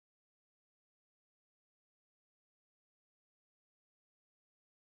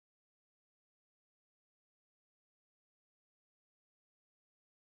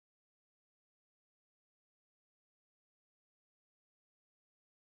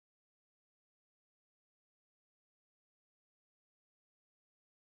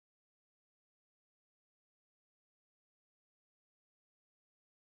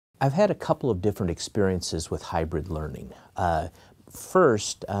I've had a couple of different experiences with hybrid learning.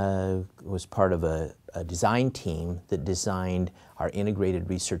 First, was part of a design team that designed our Integrated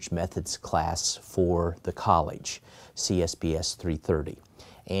Research Methods class for the college, CSBS 330.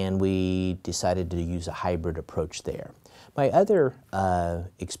 And we decided to use a hybrid approach there. My other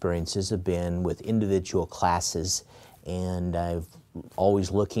experiences have been with individual classes, and I've always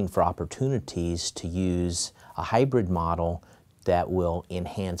looking for opportunities to use a hybrid model that will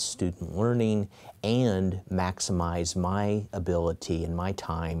enhance student learning and maximize my ability and my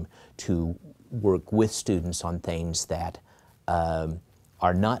time to work with students on things that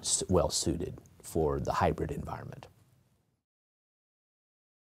are not well suited for the hybrid environment.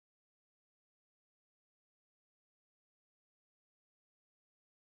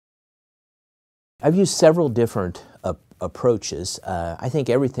 I've used several different approaches. I think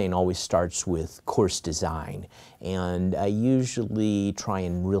everything always starts with course design, and I usually try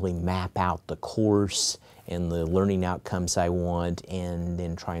and really map out the course and the learning outcomes I want, and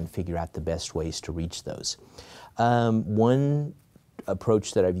then try and figure out the best ways to reach those. One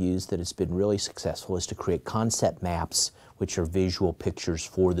approach that I've used that has been really successful is to create concept maps, which are visual pictures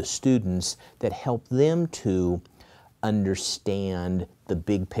for the students that help them to understand the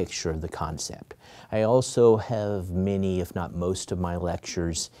big picture of the concept. I also have many, if not most, of my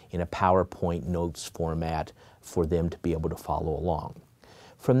lectures in a PowerPoint notes format for them to be able to follow along.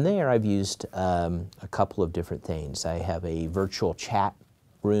 From there, I've used a couple of different things. I have a virtual chat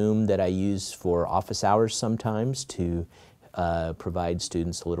room that I use for office hours sometimes to provide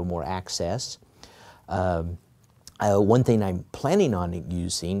students a little more access. One thing I'm planning on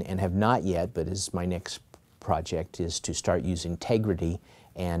using, and have not yet, but is my next project, is to start using Integrity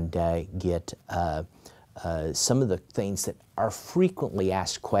and get some of the things that are frequently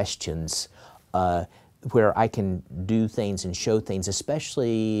asked questions where I can do things and show things,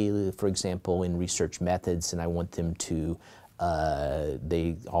 especially, for example, in research methods, and I want them to,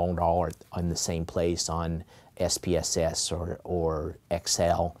 they all are on the same place on SPSS or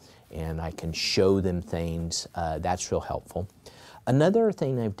Excel, and I can show them things. That's real helpful. Another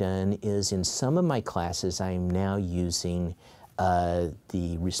thing I've done is in some of my classes I am now using the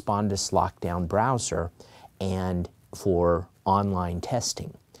Respondus Lockdown browser and for online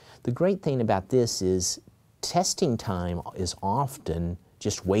testing. The great thing about this is testing time is often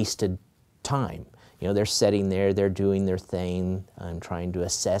just wasted time. You know, they're sitting there, they're doing their thing, I'm trying to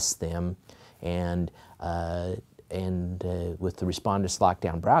assess them, and with the Respondus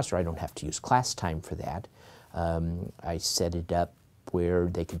Lockdown browser I don't have to use class time for that. I set it up where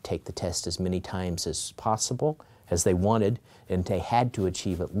they could take the test as many times as possible, as they wanted, and they had to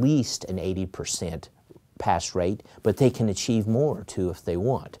achieve at least an 80% pass rate, but they can achieve more too if they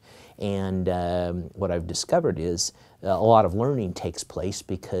want. And what I've discovered is a lot of learning takes place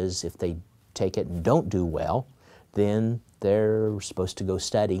because if they take it and don't do well, then they're supposed to go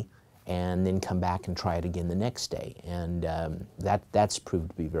study and then come back and try it again the next day. And that's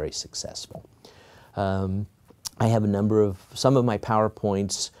proved to be very successful. I have some of my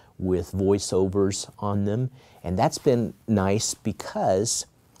PowerPoints with voiceovers on them, and that's been nice because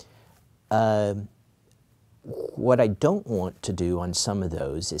what I don't want to do on some of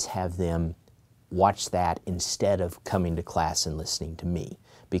those is have them watch that instead of coming to class and listening to me,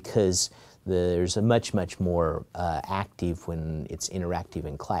 because there's a much more active when it's interactive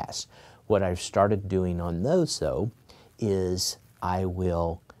in class. What I've started doing on those, though, is I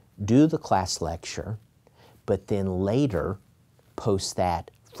will do the class lecture, but then later post that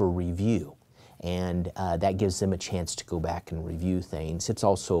for review. And that gives them a chance to go back and review things. It's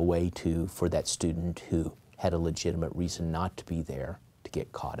also a way for that student who had a legitimate reason not to be there to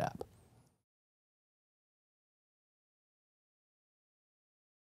get caught up.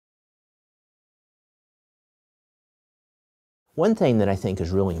 One thing that I think is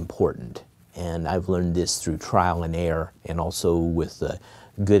really important, and I've learned this through trial and error and also with the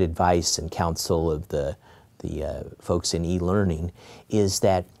good advice and counsel of the folks in e-learning, is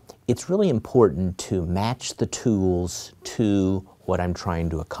that it's really important to match the tools to what I'm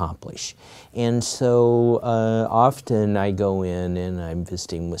trying to accomplish. And so often I go in and I'm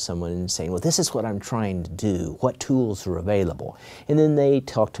visiting with someone and saying, well, this is what I'm trying to do. What tools are available? And then they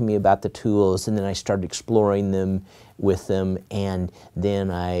talk to me about the tools, and then I start exploring them with them, and then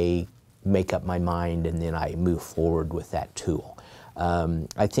I make up my mind, and then I move forward with that tool.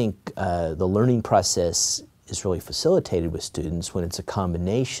 I think the learning process is really facilitated with students when it's a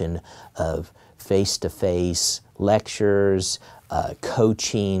combination of face-to-face lectures,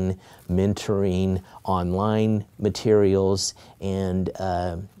 coaching, mentoring, online materials, and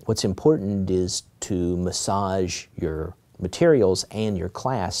what's important is to massage your materials and your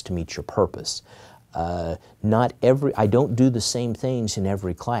class to meet your purpose. I don't do the same things in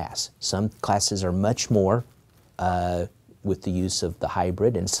every class. Some classes are much more with the use of the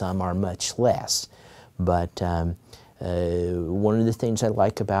hybrid, and some are much less. But one of the things I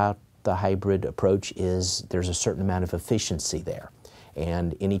like about the hybrid approach is there's a certain amount of efficiency there.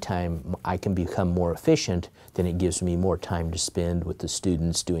 And anytime I can become more efficient, then it gives me more time to spend with the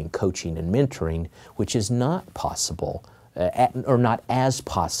students doing coaching and mentoring, which is not possible, or not as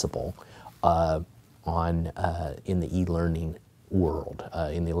possible in the e-learning world,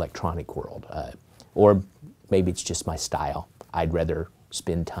 in the electronic world. Or maybe it's just my style. I'd rather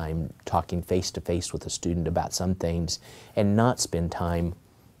spend time talking face-to-face with a student about some things and not spend time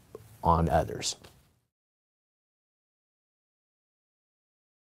on others.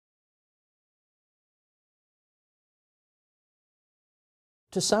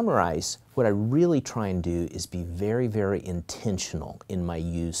 To summarize, what I really try and do is be very, very intentional in my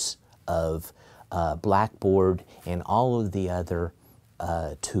use of Blackboard and all of the other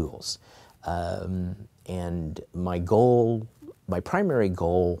tools. And my primary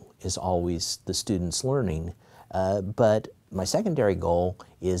goal is always the student's learning, but my secondary goal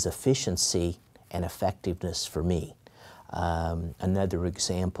is efficiency and effectiveness for me. Another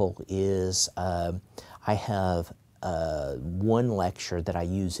example is I have one lecture that I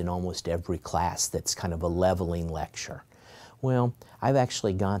use in almost every class that's kind of a leveling lecture. Well, I've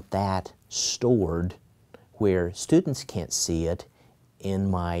actually got that stored where students can't see it in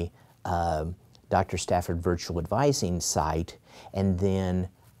my Dr. Stafford virtual advising site, and then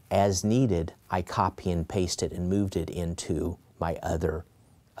as needed, I copy and paste it and moved it into my other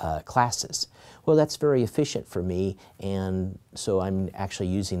classes. Well, that's very efficient for me, and so I'm actually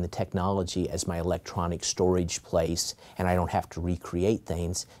using the technology as my electronic storage place, and I don't have to recreate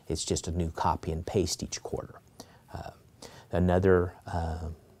things. It's just a new copy and paste each quarter.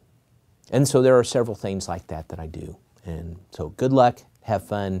 And so there are several things like that that I do. And so good luck, have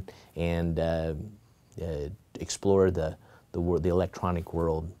fun, and explore the electronic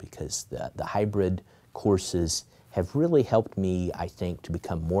world, because the hybrid courses have really helped me, I think, to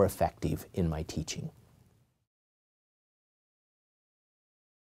become more effective in my teaching.